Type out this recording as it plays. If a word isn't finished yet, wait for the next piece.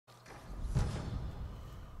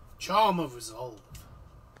Charm of Resolve.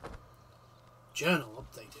 Journal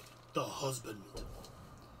updated. The husband.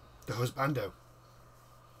 The husbando.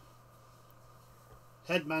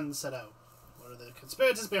 Headman Sadao. One of the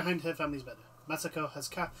conspirators behind her family's murder. Masako has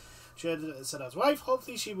captured Sadao's wife.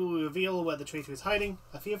 Hopefully she will reveal where the traitor is hiding.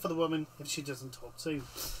 I fear for the woman if she doesn't talk soon.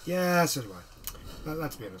 Yeah, so do I.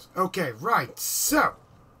 Let's be honest. Okay, right, so.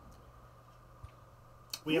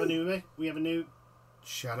 We have a new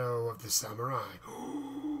Shadow of the Samurai.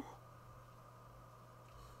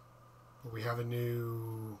 We have a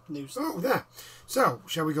new... news. Oh, there. So,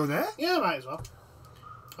 shall we go there? Yeah, might as well.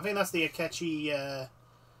 I think that's the Akechi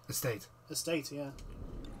Estate. estate, yeah.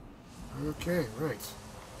 Okay, right.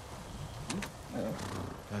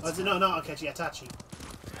 No, not Akechi, Adachi.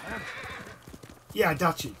 Yeah,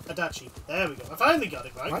 Adachi. Adachi. There we go. I finally got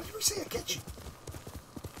it right. Why did we say Akechi?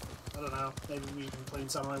 I don't know. Maybe we've been playing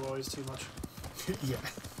Samurai Warriors too much. Yeah.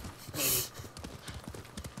 Maybe.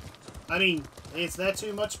 I mean, is there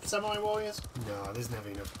too much Samurai Warriors? No, there's never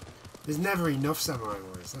enough. There's never enough Samurai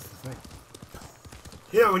Warriors. That's the thing.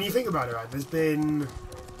 You know, when you think about it, right, there's been...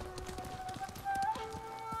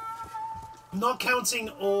 Not counting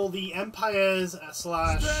all the Empires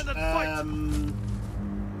slash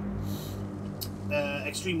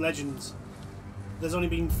Extreme Legends. There's only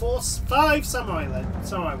been 5 Samurai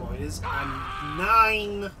Warriors and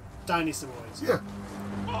 9 Dynasty Warriors. Yeah.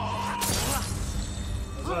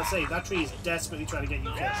 That's what I say. That tree is desperately trying to get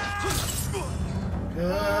you killed.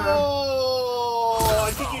 Yeah. Oh!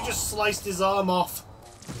 I think you just sliced his arm off.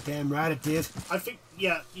 Damn right it did. I think,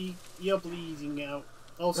 yeah, you're bleeding out.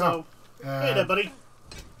 Also, hey there, buddy.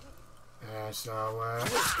 Yeah.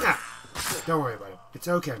 Don't worry about it. It's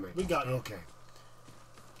okay, mate. We got it. Okay.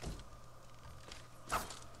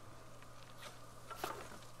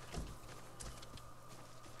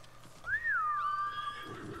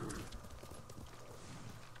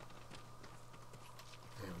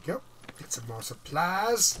 There we go. Get some more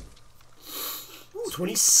supplies. Ooh,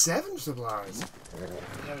 27 supplies.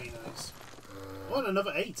 Very nice. Oh,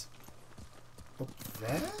 another 8. Up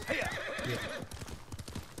there? Yeah.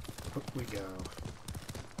 Up we go.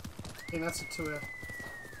 I think that's a tour.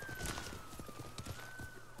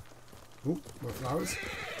 Ooh, more flowers.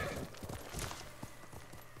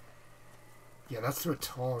 Yeah, that's through a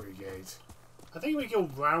Torii gate. I think we go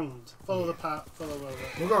round. Follow the path. Follow over.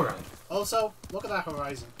 We'll go around. Also, look at that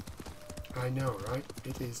horizon. I know, right?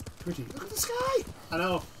 It is pretty. Look at the sky! I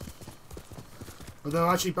know. Although,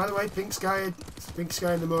 actually, by the way, pink sky in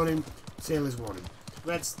the morning, sailor's warning.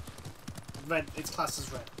 Red. It's classed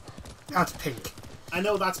as red. That's pink. I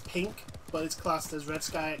know that's pink, but it's classed as red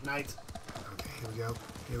sky at night. Okay, here we go.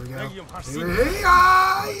 Here we go.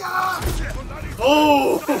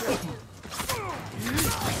 Oh!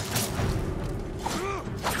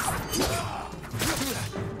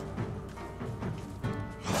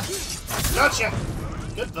 Gotcha!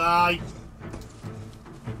 Goodbye!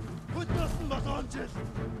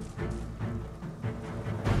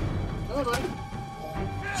 Come on, buddy.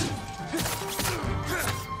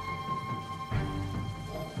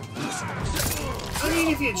 I mean,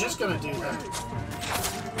 if you're just gonna do that.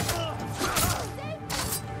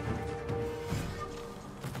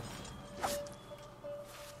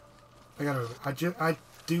 I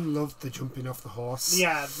do love the jumping off the horse.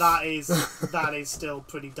 Yeah, that is still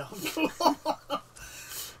pretty damn cool.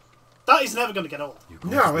 That is never going to get old.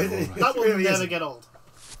 No, that will really never isn't. get old.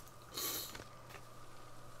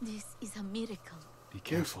 This is a miracle. Be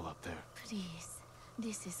careful up there. Please,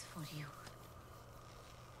 this is for you.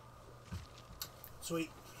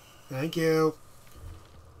 Sweet. Thank you.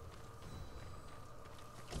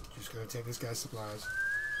 Just gonna take this guy's supplies.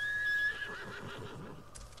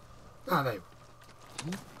 Ah, there you go.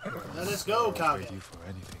 Let us go, Kage. Ready for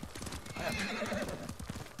anything.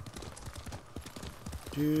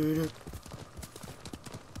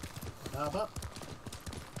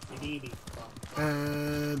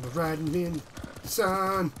 And we're riding in the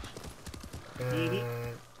sun.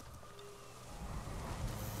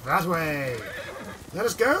 That way. Let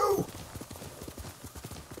us go.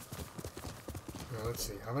 Now, let's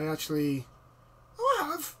see. Have I actually... Oh, I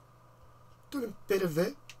have. Done a bit of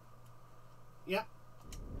it. Yeah.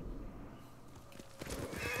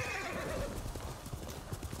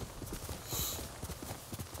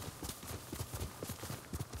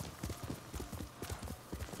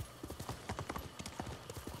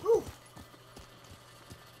 Ooh.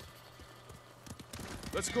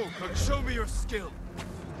 Let's go, Cook. Show me your skill.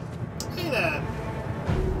 Hey there.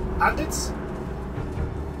 Bandits?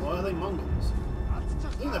 Or are they Mongols? I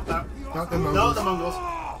think they're Not the Mongols. No, the Mongols.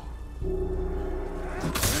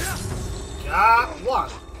 Got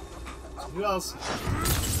one. Who else?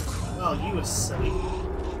 Oh, you were silly.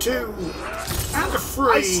 2 and a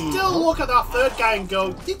 3. I still look at that third guy and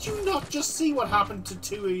go, did you not just see what happened to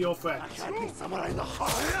 2 of your friends?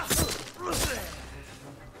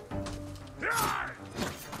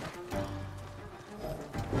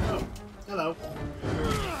 Oh, hello.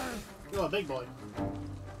 You're a big boy.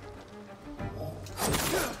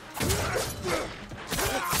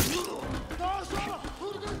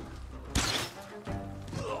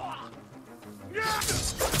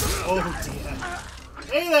 Oh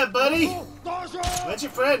dear. Hey there, buddy! Where's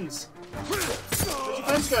your friends? Where'd your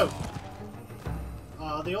friends go?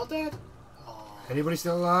 Are they all dead? Oh. Anybody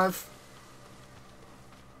still alive?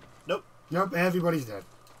 Nope. Nope, everybody's dead.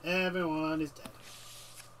 Everyone is dead.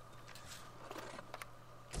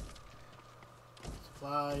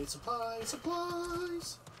 Supplies, supplies,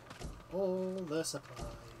 supplies! All the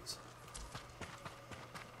supplies.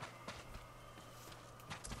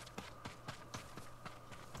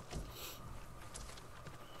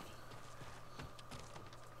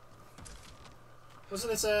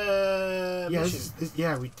 Wasn't this a Yeah, mission?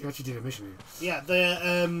 yeah, we actually did a mission here. Yeah,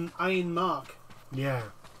 the Iron Mark. Yeah.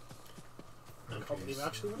 I can't believe I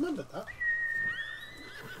actually remembered that.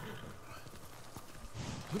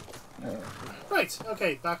 Right.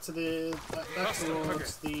 Okay. Back to the back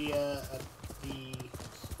towards the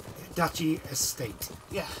Duchy Estate.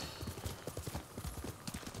 yeah.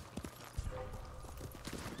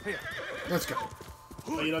 Let's go.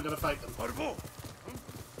 But you're not gonna fight them.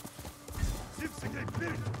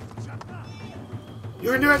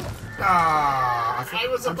 You can do it! Ah, I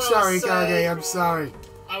was I'm about sorry, to say- Kage, I'm sorry.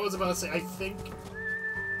 I was about to say. I think.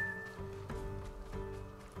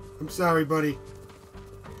 I'm sorry, buddy.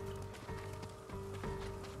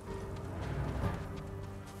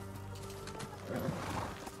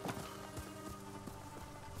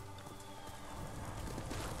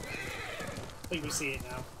 I think we see it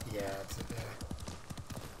now. Yeah, it's there.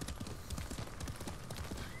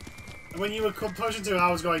 And when you were pushing to,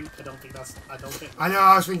 I was going. I don't think that's. I don't think. I know,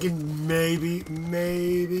 I was thinking maybe.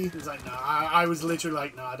 It's like no. I was literally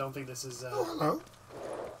like no. I don't think this is. Oh, hello.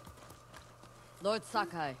 Lord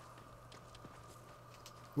Sakai.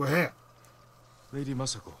 We're here. Lady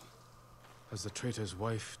Masako, has the traitor's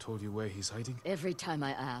wife told you where he's hiding? Every time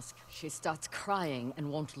I ask, she starts crying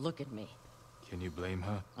and won't look at me. Can you blame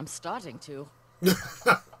her? I'm starting to.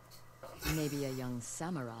 Maybe a young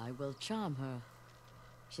samurai will charm her.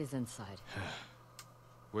 She's inside.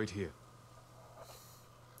 Wait here.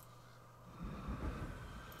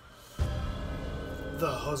 The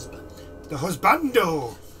husband. The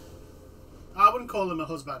husbando! I wouldn't call him a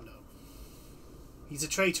husbando. He's a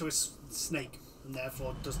traitorous snake, and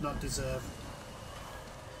therefore does not deserve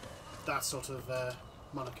that sort of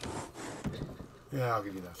monarchy. Yeah, I'll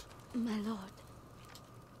give you that. My lord,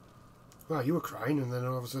 Wow, you were crying and then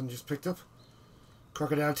all of a sudden just picked up?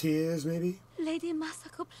 Crocodile tears, maybe? Lady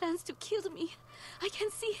Masako plans to kill me. I can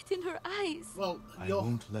see it in her eyes. Well, I you're...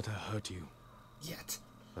 won't let her hurt you, Yet.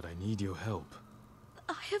 but I need your help.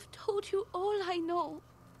 I have told you all I know.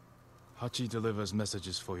 Hachi delivers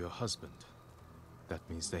messages for your husband. That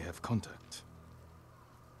means they have contact.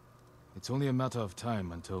 It's only a matter of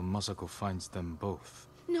time until Masako finds them both.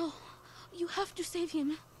 No, you have to save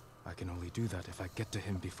him. I can only do that if I get to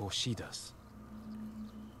him before she does.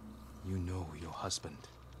 You know your husband.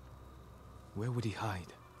 Where would he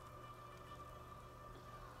hide?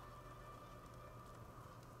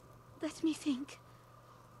 Let me think.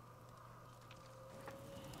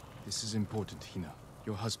 This is important, Hina.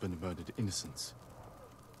 Your husband murdered innocents.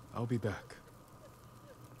 I'll be back.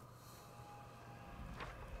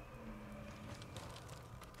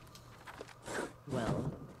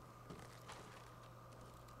 Well,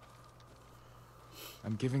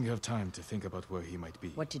 I'm giving her time to think about where he might be.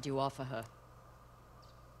 what did you offer her?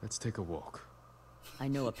 Let's take a walk. I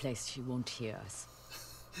know a place she won't hear us.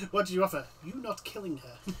 What did you offer? You not killing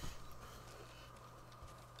her.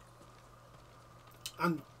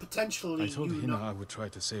 And potentially I told you Hina not... I would try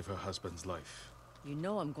to save her husband's life. You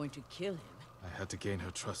know I'm going to kill him, I had to gain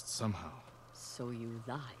her trust somehow. so you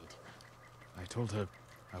lied. I told her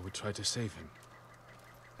I would try to save him.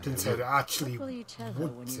 And Didn't I say will- that actually What will you tell her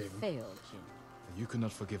when would you save him. failed, Jin? that you could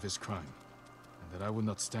not forgive his crime, and that I would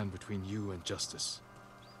not stand between you and justice.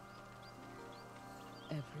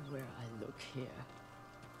 Everywhere I look here,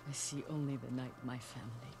 I see only the night my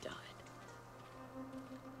family died.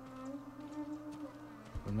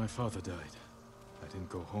 When my father died, I didn't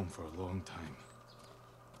go home for a long time.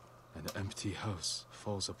 An empty house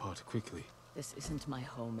falls apart quickly. This isn't my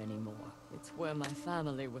home anymore. It's where my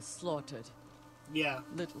family was slaughtered. Yeah.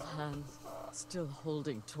 Little hands, still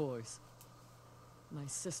holding toys. My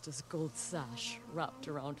sister's gold sash wrapped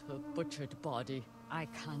around her butchered body. I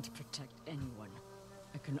can't protect anyone.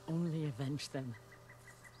 I can only avenge them.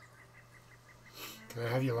 Can I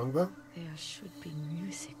have your longbow? There should be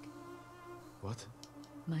music. What?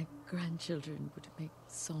 My grandchildren would make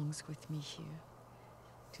songs with me here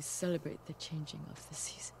to celebrate the changing of the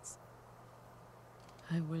seasons.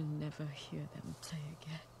 I will never hear them play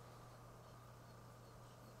again.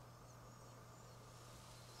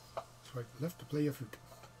 Swipe left to play your flute.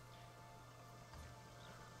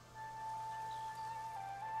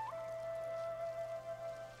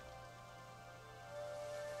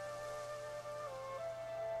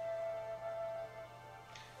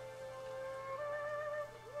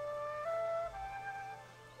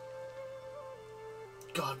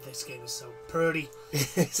 God, this game is so pretty.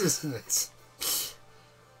 It is, isn't it?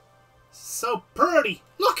 So pretty!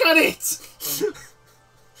 Look at it!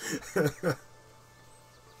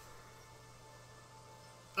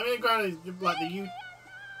 I mean, granted, like the you.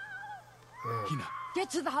 Hina. Get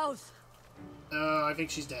to the house! I think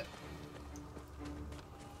she's dead.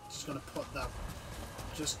 Just gonna put that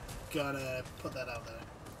out there.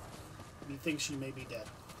 You think she may be dead?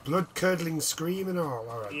 Blood-curdling scream and all.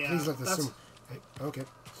 Alright, Yeah, please let there's that's- some... Hey, okay.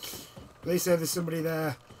 Please say there's somebody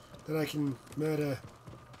there that I can murder.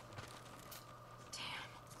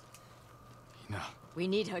 Hina. We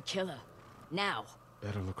need her killer. Now.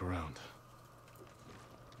 Better look around.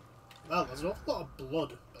 Well, there's an awful lot of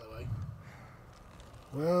blood, by the way.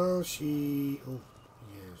 Well, she... Oh,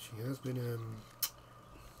 yeah, she has been,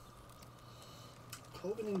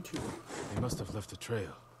 Cloven in two. They must have left a trail.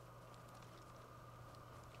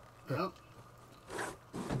 Well.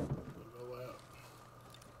 We'll go out.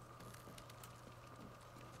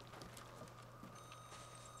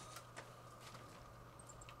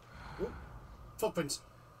 Ooh, footprints.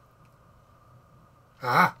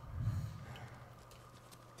 Ah!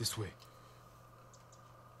 This way.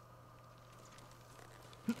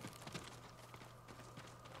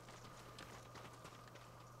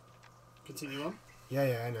 Continue on.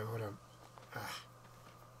 Yeah, I know, hold on. Ah.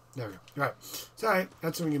 There we go. Right. Sorry,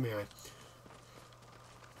 had something in my eye.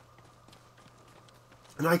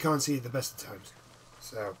 And I can't see at the best of times.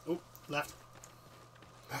 So, Oh, left.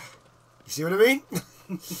 you see what I mean?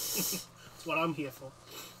 That's what I'm here for.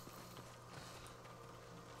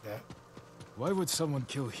 Yeah. Why would someone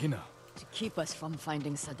kill Hina? To keep us from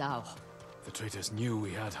finding Sadao. The traitors knew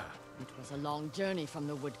we had her. It was a long journey from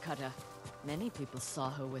the woodcutter. Many people saw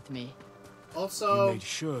her with me. You Also, made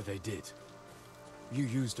sure they did. You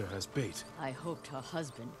used her as bait. I hoped her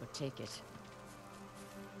husband would take it.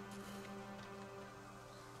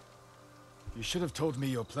 You should have told me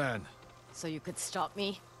your plan. So you could stop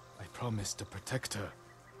me? I promised to protect her.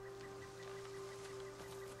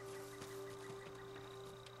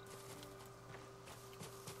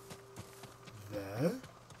 There.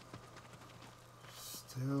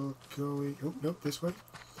 Still going... Oh, nope, this way.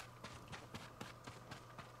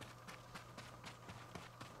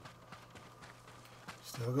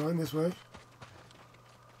 Still going this way.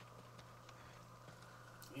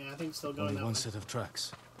 yeah, I think still going Only that one way. set of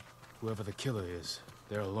tracks. Whoever the killer is,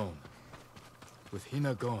 they're alone. With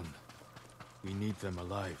Hina gone, we need them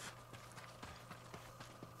alive.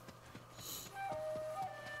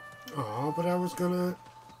 Oh, but I was gonna...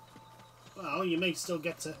 Well, you may still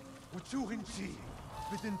get to.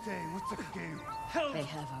 They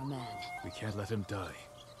have our man. We can't let him die.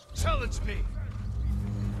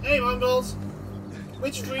 Hey, Mongols!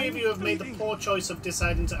 Which three of you have made the poor choice of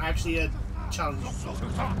deciding to actually challenge?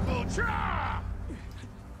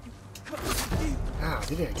 Ah,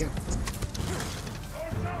 did it again.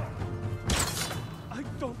 I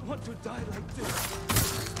don't want to die like this.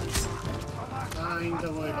 Fine,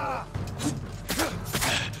 don't worry about it.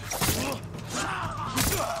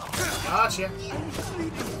 Gotcha.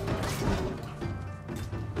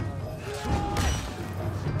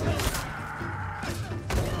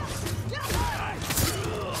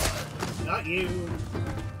 Not you.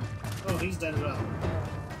 Oh, he's dead as well.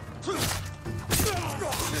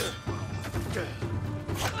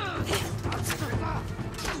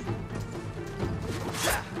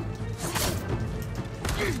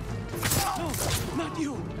 Not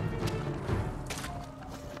you.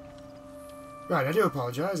 Right, I do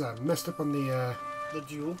apologise. I messed up on the The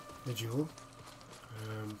duel. jewel.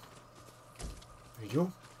 There you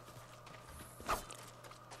go.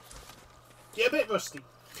 Yeah, a bit rusty.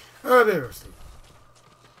 Oh, a bit rusty.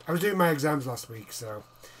 I was doing my exams last week, so...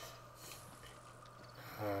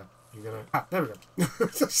 you're gonna... Ah, there we go.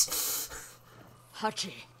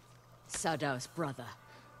 Hachi, Sadao's brother.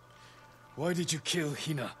 Why did you kill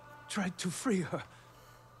Hina? Tried to free her.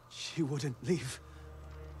 She wouldn't leave.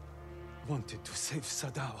 wanted to save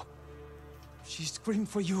Sadao. She screamed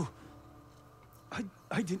for you.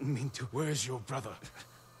 I didn't mean to. Where's your brother?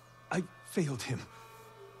 I failed him.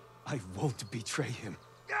 I won't betray him.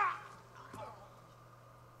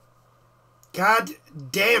 God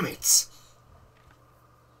damn it!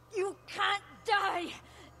 You can't die!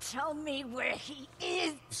 Tell me where he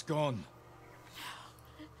is! He's gone.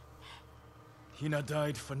 Hina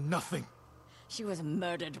died for nothing. She was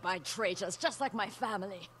murdered by traitors, just like my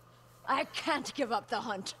family. I can't give up the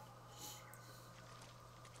hunt.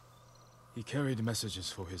 He carried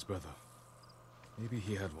messages for his brother. Maybe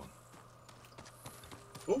he had one.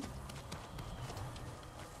 Oh.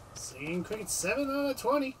 Seeing cricket 7 out of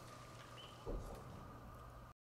 20.